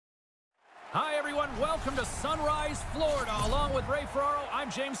everyone. Welcome to Sunrise, Florida. Along with Ray Ferraro, I'm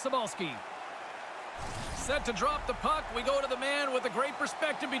James Cebulski. Set to drop the puck, we go to the man with a great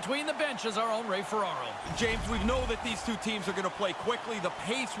perspective between the benches, our own Ray Ferraro. James, we know that these two teams are going to play quickly. The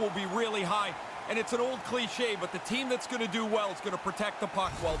pace will be really high. And it's an old cliche, but the team that's going to do well is going to protect the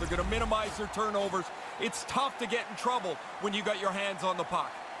puck well. They're going to minimize their turnovers. It's tough to get in trouble when you got your hands on the puck.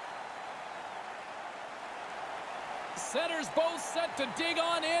 Centers both set to dig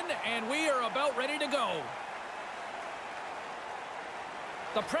on in, and we are about ready to go.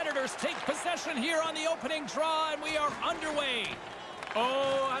 The Predators take possession here on the opening draw, and we are underway.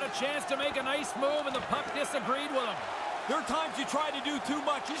 Oh, had a chance to make a nice move, and the puck disagreed with him. There are times you try to do too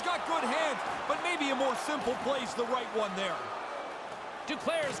much. He's got good hands, but maybe a more simple play's the right one there.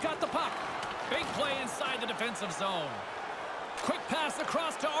 Duclair's got the puck. Big play inside the defensive zone. Quick pass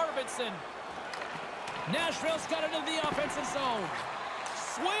across to Arvidsson. Nashville's got it into the offensive zone.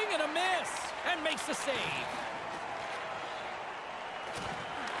 Swing and a miss, and makes the save.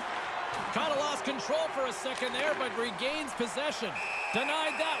 Kind of lost control for a second there, but regains possession.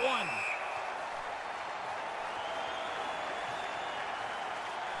 Denied that one.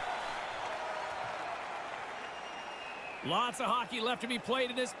 Lots of hockey left to be played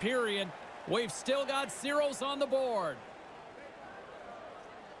in this period. We've still got zeros on the board.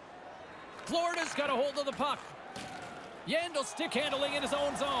 Florida's got a hold of the puck. Yandel stick handling in his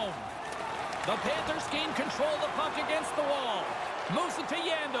own zone. The Panthers gain control of the puck against the wall. Moves it to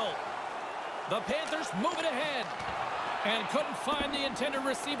Yandel. The Panthers move it ahead. And couldn't find the intended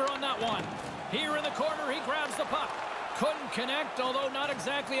receiver on that one. Here in the corner, he grabs the puck. Couldn't connect, although not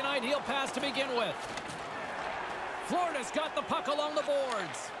exactly an ideal pass to begin with. Florida's got the puck along the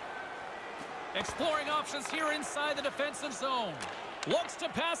boards. Exploring options here inside the defensive zone. Looks to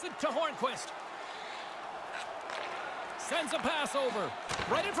pass it to Hornquist. Sends a pass over.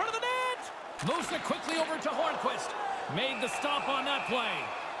 Right in front of the net. Moves it quickly over to Hornquist. Made the stop on that play.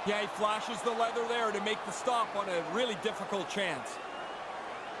 Yeah, he flashes the leather there to make the stop on a really difficult chance.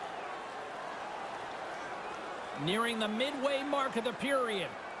 Nearing the midway mark of the period.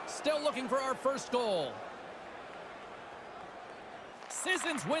 Still looking for our first goal.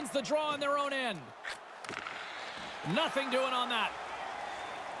 Sissons wins the draw on their own end. Nothing doing on that.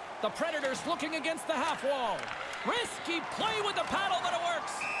 The Predators looking against the half wall. Risky play with the paddle, but it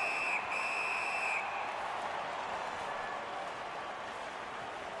works.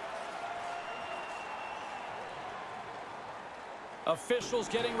 Officials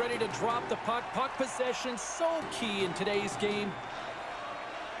getting ready to drop the puck. Puck possession so key in today's game.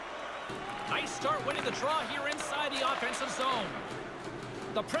 Nice start winning the draw here inside the offensive zone.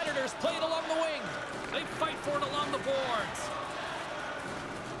 The Predators play it along the wing. They fight for it along the boards.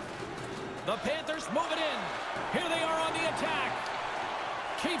 The Panthers move it in. Here they are on the attack.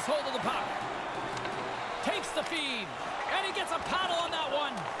 Keeps hold of the puck. Takes the feed. And he gets a paddle on that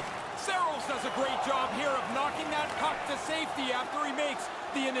one. Saros does a great job here of knocking that puck to safety after he makes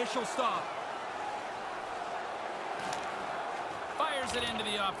the initial stop. Fires it into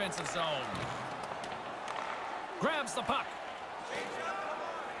the offensive zone. Grabs the puck.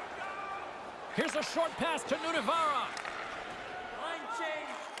 Here's a short pass to Nunavara. Line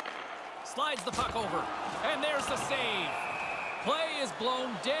change. Slides the puck over. And there's the save. Play is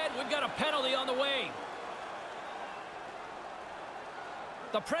blown dead. We've got a penalty on the way.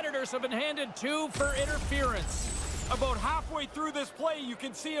 The Predators have been handed 2 for interference. About halfway through this play, you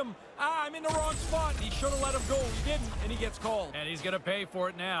can see him. I'm in the wrong spot. He should have let him go. He didn't, and he gets called. And he's going to pay for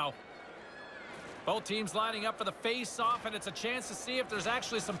it now. Both teams lining up for the face-off, and it's a chance to see if there's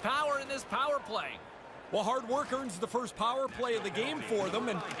actually some power in this power play. Well, hard work earns the first power play of the game for them,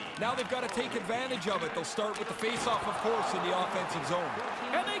 and now they've got to take advantage of it. They'll start with the face-off, of course, in the offensive zone.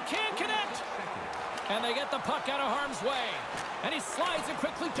 And they can't connect. And they get the puck out of harm's way. And he slides it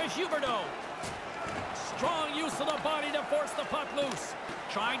quickly to Huberdeau. Strong use of the body to force the puck loose.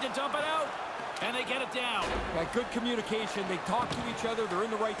 Trying to dump it out. And they get it down. Yeah, good communication. They talk to each other. They're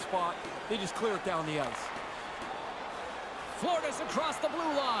in the right spot. They just clear it down the ice. Florida's across the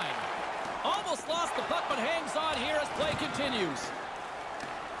blue line. Almost lost the puck, but hangs on here as play continues.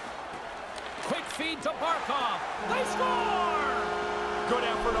 Quick feed to Barkov. They score! Good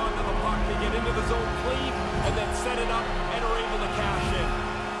effort onto the puck. They get into the zone clean and then set it up and are able to cash in.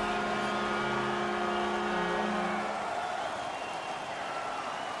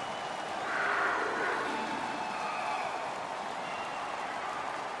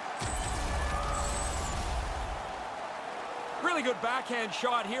 Really good backhand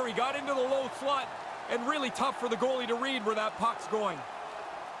shot here. He got into the low slot and really tough for the goalie to read where that puck's going.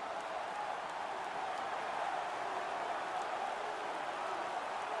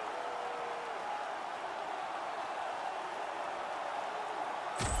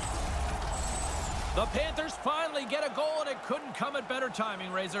 The Panthers finally get a goal, and it couldn't come at better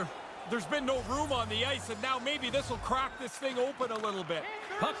timing, Razor. There's been no room on the ice, and now maybe this will crack this thing open a little bit.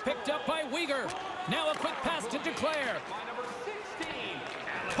 Puck picked up by Weegar. Now a quick pass to Duclair.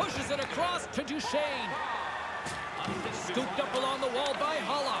 Pushes it across to Duchesne. Scooped up along the wall by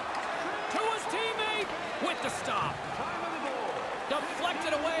Holla. To his teammate with the stop.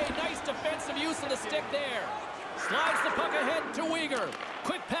 Deflected away. Nice defensive use of the stick there. Slides the puck ahead to Weegar.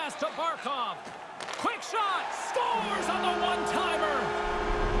 Quick pass to Barkov. Quick shot. Scores on the one-timer.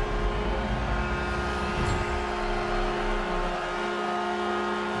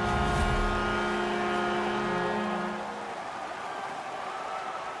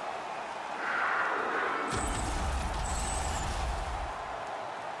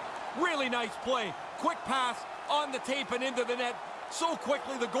 Really nice play. Quick pass on the tape and into the net. So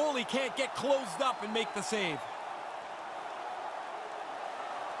quickly the goalie can't get closed up and make the save.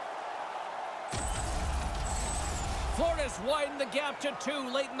 Florida's widened the gap to 2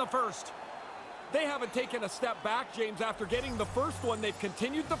 late in the first. They haven't taken a step back, James. After getting the first one, they've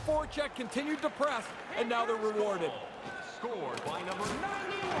continued to forecheck, continued to press, and now they're rewarded. Scored by number 91.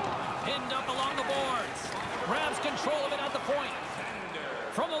 Pinned up along the boards. Grabs control of it at the point.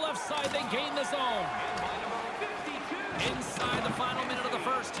 From the left side, they gain the zone. Inside the final minute of the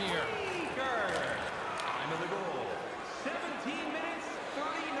first here. Time of the goal, 17 minutes,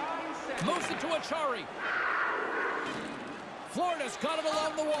 39 seconds. Moves it to Achari. Florida's got it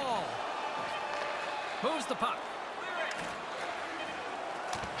along the wall. Moves the puck.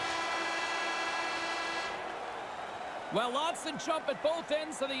 Well, lots of jump at both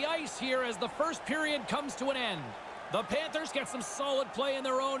ends of the ice here as the first period comes to an end. The Panthers get some solid play in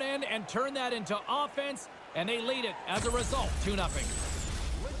their own end and turn that into offense, and they lead it as a result, 2-0.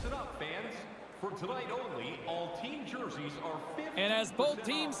 Listen up, fans. For tonight only, all team jerseys are 50%. And as both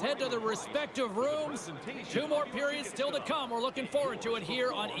teams head to their respective rooms, 2 more periods still to come. We're looking forward to it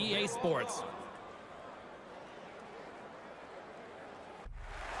here on EA Sports.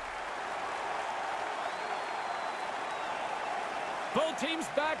 Both teams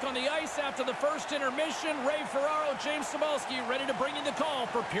back on the ice after the first intermission. Ray Ferraro, James Cybulski ready to bring in the call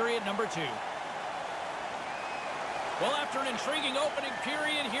for period number 2. Well, after an intriguing opening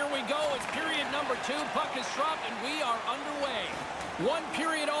period, here we go. It's period number 2. Puck is dropped, and we are underway. 1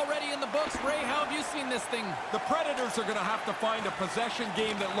 period already in the books. Ray, how have you seen this thing? The Predators are going to have to find a possession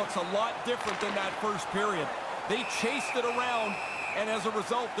game that looks a lot different than that first period. They chased it around, and as a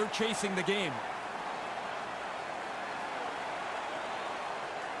result, they're chasing the game.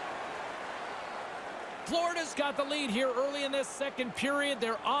 Florida's got the lead here early in this second period.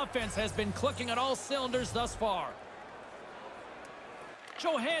 Their offense has been clicking on all cylinders thus far.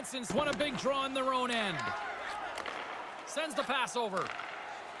 Johansson's won a big draw in their own end. Sends the pass over.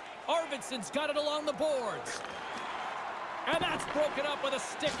 Arvidsson's got it along the boards. And that's broken up with a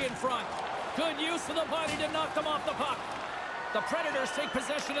stick in front. Good use of the body to knock them off the puck. The Predators take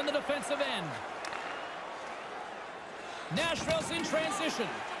possession in the defensive end. Nashville's in transition.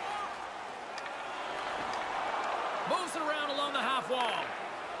 Moves it around along the half wall.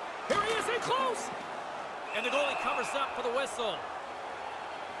 Here he is, in close! And the goalie covers up for the whistle.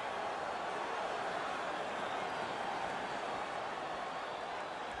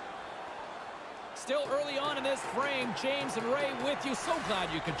 Still early on in this frame, James and Ray with you. So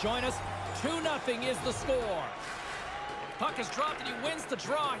glad you could join us. 2-0 is the score. Puck is dropped and he wins the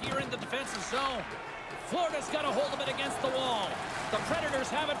draw here in the defensive zone. Florida's got a hold of it against the wall. The Predators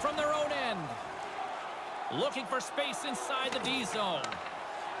have it from their own end. Looking for space inside the D zone.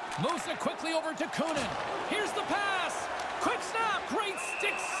 Moves it quickly over to Kunin. Here's the pass. Quick snap. Great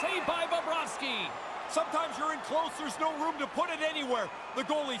stick save by Bobrovsky. Sometimes you're in close, there's no room to put it anywhere. The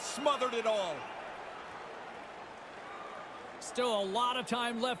goalie smothered it all. Still a lot of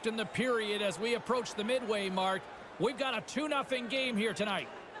time left in the period as we approach the midway mark. We've got a 2-0 game here tonight.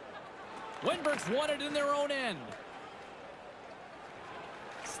 Wenberg's won it in their own end.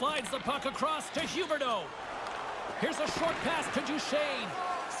 Slides the puck across to Huberdeau. Here's a short pass to Duchesne.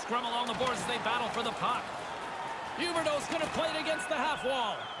 Scrum along the boards as they battle for the puck. Huberdeau's going to play it against the half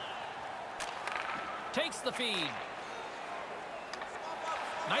wall. Takes the feed.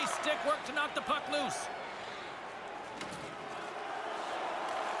 Nice stick work to knock the puck loose.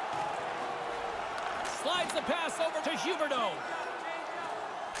 Slides the pass over to Huberdeau.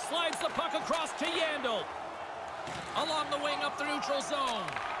 Slides the puck across to Yandel. Along the wing up the neutral zone.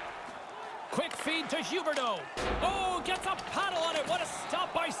 Quick feed to Huberdeau. Oh, gets a paddle on it. What a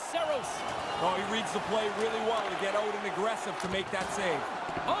stop by Saros. Oh, he reads the play really well to get out and aggressive to make that save.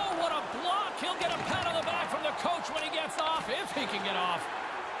 Oh, what a block. He'll get a pat on the back from the coach when he gets off, if he can get off.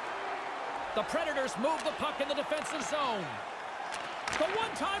 The Predators move the puck in the defensive zone. The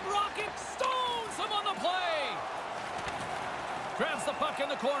one-time rocket stones him on the play. Grabs the puck in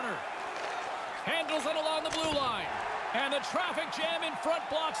the corner. Handles it along the blue line. And the traffic jam in front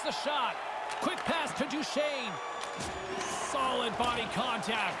blocks the shot. Quick pass to Duchesne. Solid body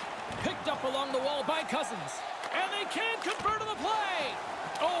contact. Picked up along the wall by Cousins. And they can't convert on the play.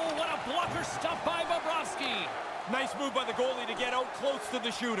 Oh, what a blocker stop by Bobrovsky. Nice move by the goalie to get out close to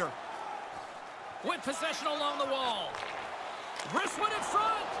the shooter. With possession along the wall. Wrist one in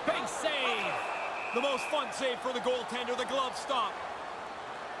front. Big save. The most fun save for the goaltender. The glove stop.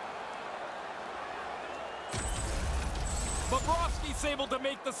 Bobrovsky's able to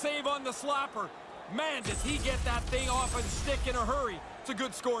make the save on the slapper. Man, does he get that thing off and stick in a hurry. It's a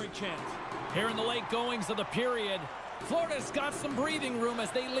good scoring chance. Here in the late goings of the period, Florida's got some breathing room as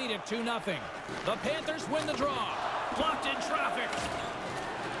they lead it 2-0. The Panthers win the draw. Blocked in traffic.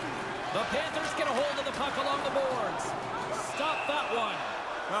 The Panthers get a hold of the puck along the boards. Stop that one.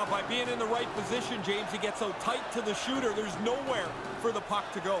 Well, by being in the right position, James, he gets so tight to the shooter, there's nowhere for the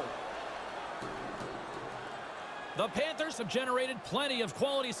puck to go. The Panthers have generated plenty of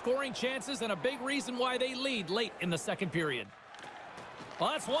quality scoring chances and a big reason why they lead late in the second period.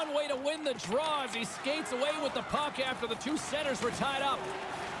 Well, that's one way to win the draw as he skates away with the puck after the two centers were tied up.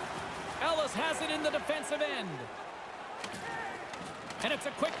 Ellis has it in the defensive end. And it's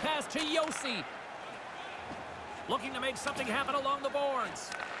a quick pass to Yossi. Looking to make something happen along the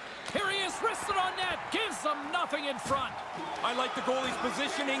boards. Here he is, wristed on net. Gives them nothing in front. I like the goalie's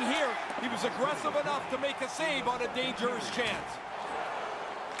positioning here. He was aggressive enough to make a save on a dangerous chance.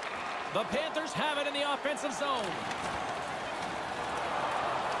 The Panthers have it in the offensive zone.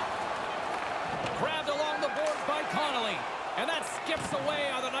 Grabbed along the board by Connolly. And that skips away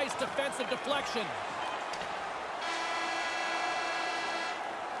on a nice defensive deflection.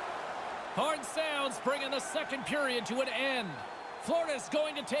 Horn sounds, bringing the second period to an end. Florida's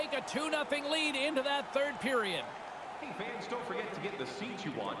going to take a 2-0 lead into that third period. Hey fans, don't forget to get the seats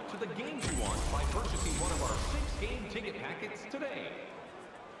you want to the games you want by purchasing one of our 6-game ticket packets today.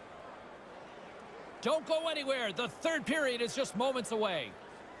 Don't go anywhere. The third period is just moments away.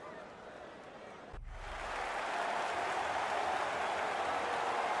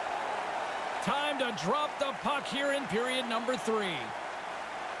 Time to drop the puck here in period number 3.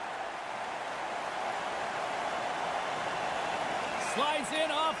 Slides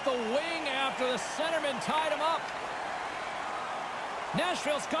in off the wing after the centerman tied him up.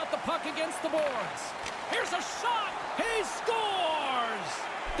 Nashville's got the puck against the boards. Here's a shot. He scores.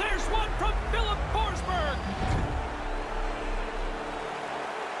 There's one from Philip Forsberg.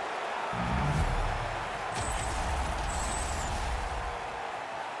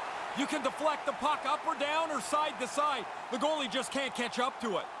 You can deflect the puck up or down or side to side. The goalie just can't catch up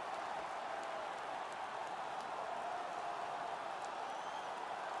to it.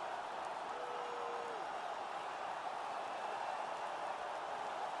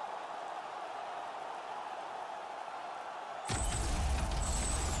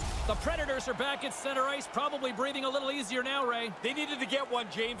 The Predators are back at center ice, probably breathing a little easier now, Ray. They needed to get one,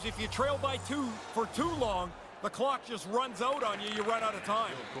 James. If you trail by 2 for too long, the clock just runs out on you. You run out of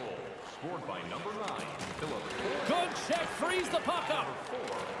time. Goal scored by number 9, Philip. Good check, frees the puck up.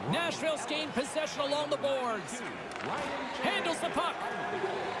 Nashville's gained possession along the boards. Handles the puck.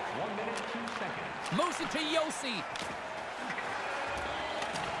 1 minute, 2 seconds. Moves it to Yossi.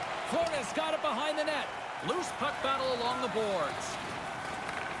 Florida's got it behind the net. Loose puck battle along the boards.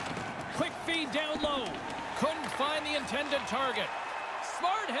 Quick feed down low. Couldn't find the intended target.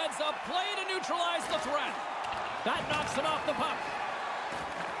 Smart heads up play to neutralize the threat. That knocks him off the puck.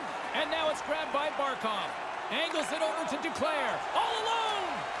 And now it's grabbed by Barkov. Angles it over to Duclair. All alone!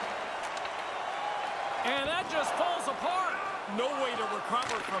 And that just falls apart. No way to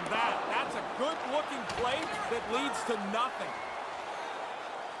recover from that. That's a good-looking play that leads to nothing.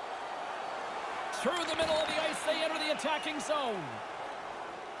 Through the middle of the ice, they enter the attacking zone.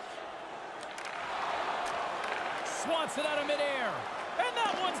 Swats it out of midair. And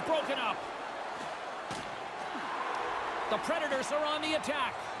that one's broken up. The Predators are on the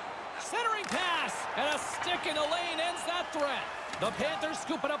attack. Centering pass. And a stick in the lane ends that threat. The Panthers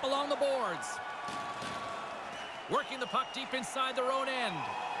scoop it up along the boards. Working the puck deep inside their own end.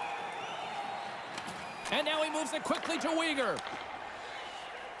 And now he moves it quickly to Weegar.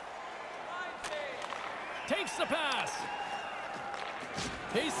 Takes the pass.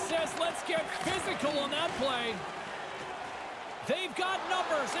 He says, let's get physical on that play. They've got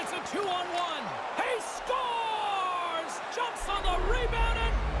numbers. It's a 2-on-1. He scores! Jumps on the rebound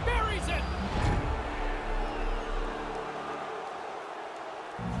and buries it. 2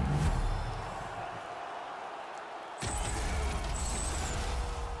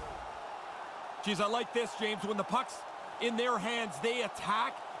 Geez, I like this, James. When the puck's in their hands, they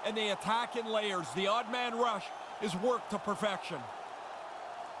attack, and they attack in layers. The odd man rush is worked to perfection.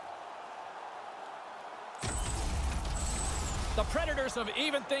 The Predators have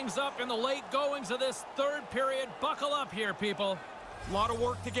evened things up in the late goings of this third period. Buckle up here, people. A lot of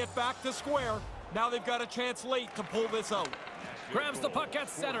work to get back to square. Now they've got a chance late to pull this out. Grabs the puck at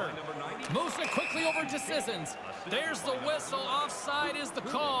center. Moves it quickly over to Sissons. There's the whistle. Offside is the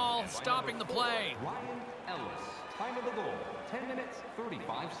call, stopping the play. Ryan Ellis, time of the goal, 10 minutes,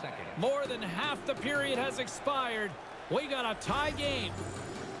 35 seconds. More than half the period has expired. We got a tie game.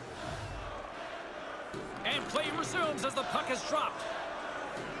 And play resumes as the puck is dropped.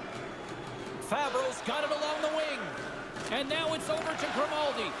 Fabro's got it along the wing. And now it's over to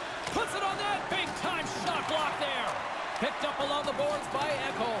Grimaldi. Puts it on that big-time shot block there. Picked up along the boards by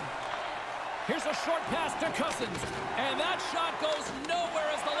Ekholm. Here's a short pass to Cousins. And that shot goes nowhere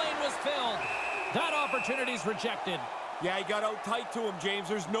as the lane was filled. That opportunity's rejected. Yeah, he got out tight to him, James.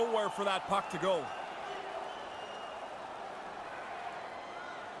 There's nowhere for that puck to go.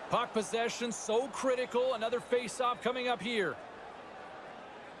 Puck possession so critical. Another face-off coming up here.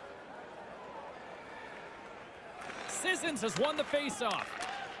 Sissons has won the face-off.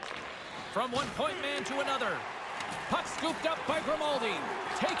 From one point man to another. Puck scooped up by Grimaldi.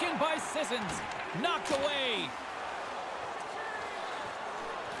 Taken by Sissons. Knocked away.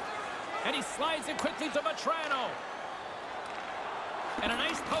 And he slides it quickly to Vatrano. And a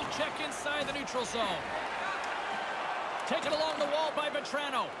nice poke check inside the neutral zone. Taken along the wall by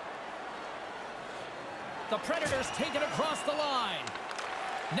Vatrano. The Predators take it across the line.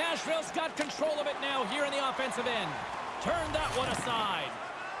 Nashville's got control of it now here in the offensive end. Turn that one aside.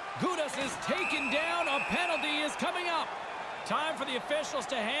 Gudas is taken down. A penalty is coming up. Time for the officials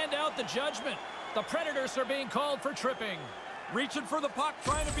to hand out the judgment. The Predators are being called for tripping. Reaching for the puck,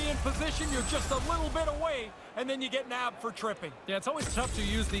 trying to be in position. You're just a little bit away, and then you get nabbed for tripping. Yeah, it's always tough to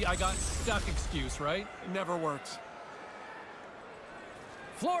use the I got stuck excuse, right? It never works.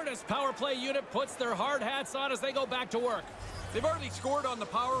 Florida's power play unit puts their hard hats on as they go back to work. They've already scored on the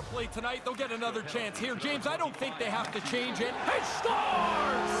power play tonight. They'll get another chance here. James, I don't think they have to change it. He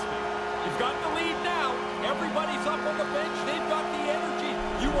scores! You've got the lead now. Everybody's up on the bench. They've got the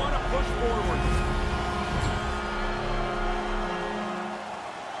energy. You want to push forward.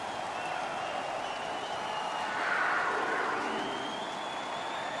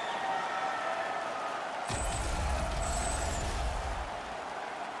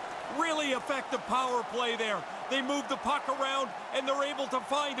 Really effective power play there. They move the puck around, and they're able to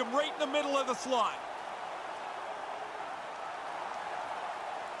find him right in the middle of the slot.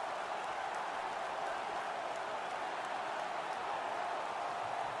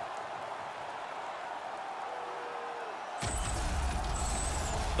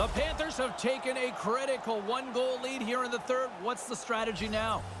 The Panthers have taken a critical one-goal lead here in the third. What's the strategy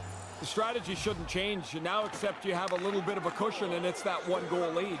now? The strategy shouldn't change now, except you have a little bit of a cushion, and it's that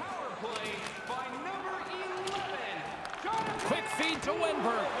one-goal lead. Play by number 11. Quick feed to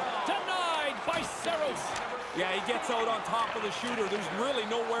Wenberg. Denied by Saros. Yeah, he gets out on top of the shooter. There's really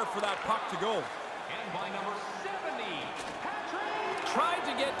nowhere for that puck to go. And by number 70, Patrick. Tried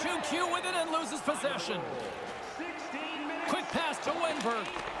to get too cute with it and loses possession. 16 minutes. Quick pass to Wenberg.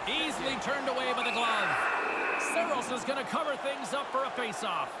 Easily turned away by the glove. Saros is going to cover things up for a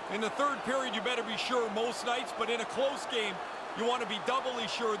face-off. In the third period, you better be sure most nights, but in a close game, you want to be doubly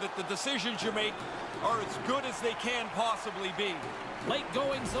sure that the decisions you make are as good as they can possibly be. Late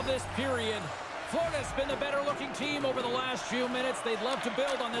goings of this period. Florida's been the better-looking team over the last few minutes. They'd love to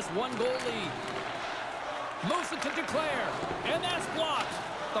build on this one-goal lead. Moves it to Duclair, and that's blocked.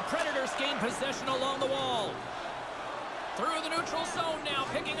 The Predators gain possession along the wall. Through the neutral zone now,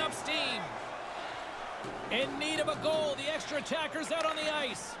 picking up steam. In need of a goal, the extra attacker's out on the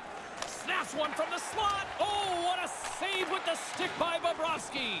ice. Snaps one from the slot. Oh, what a save with the stick by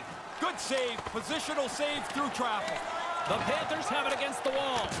Bobrovsky. Good save, positional save through traffic. The Panthers have it against the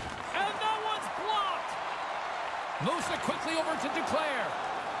wall. And that one's blocked. Moves it quickly over to Duclair.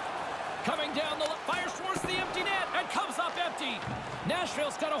 Coming down the left, fires towards the empty net and comes up empty.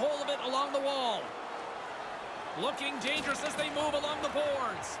 Nashville's got a hold of it along the wall. Looking dangerous as they move along the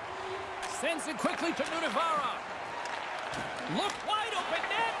boards. Sends it quickly to Nunavara. Look wide open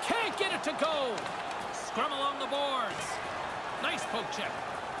net. Can't get it to go. Scrum along the boards. Nice poke check.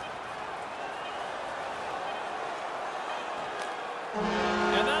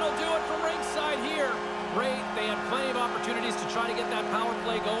 And that'll do it from ringside here. Ray, they had plenty of opportunities to try to get that power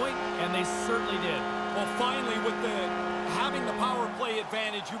play going, and they certainly did. Well, finally, with the having the power play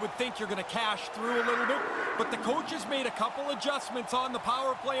advantage, you would think you're going to cash through a little bit, but the coaches made a couple adjustments on the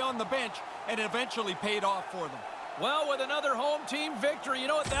power play on the bench, and it eventually paid off for them. Well, with another home team victory, you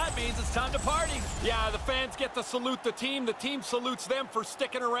know what that means. It's time to party. Yeah, the fans get to salute the team salutes them for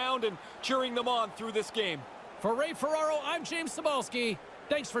sticking around and cheering them on through this game. For Ray Ferraro, I'm James Cybulski.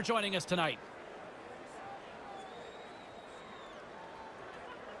 Thanks for joining us tonight.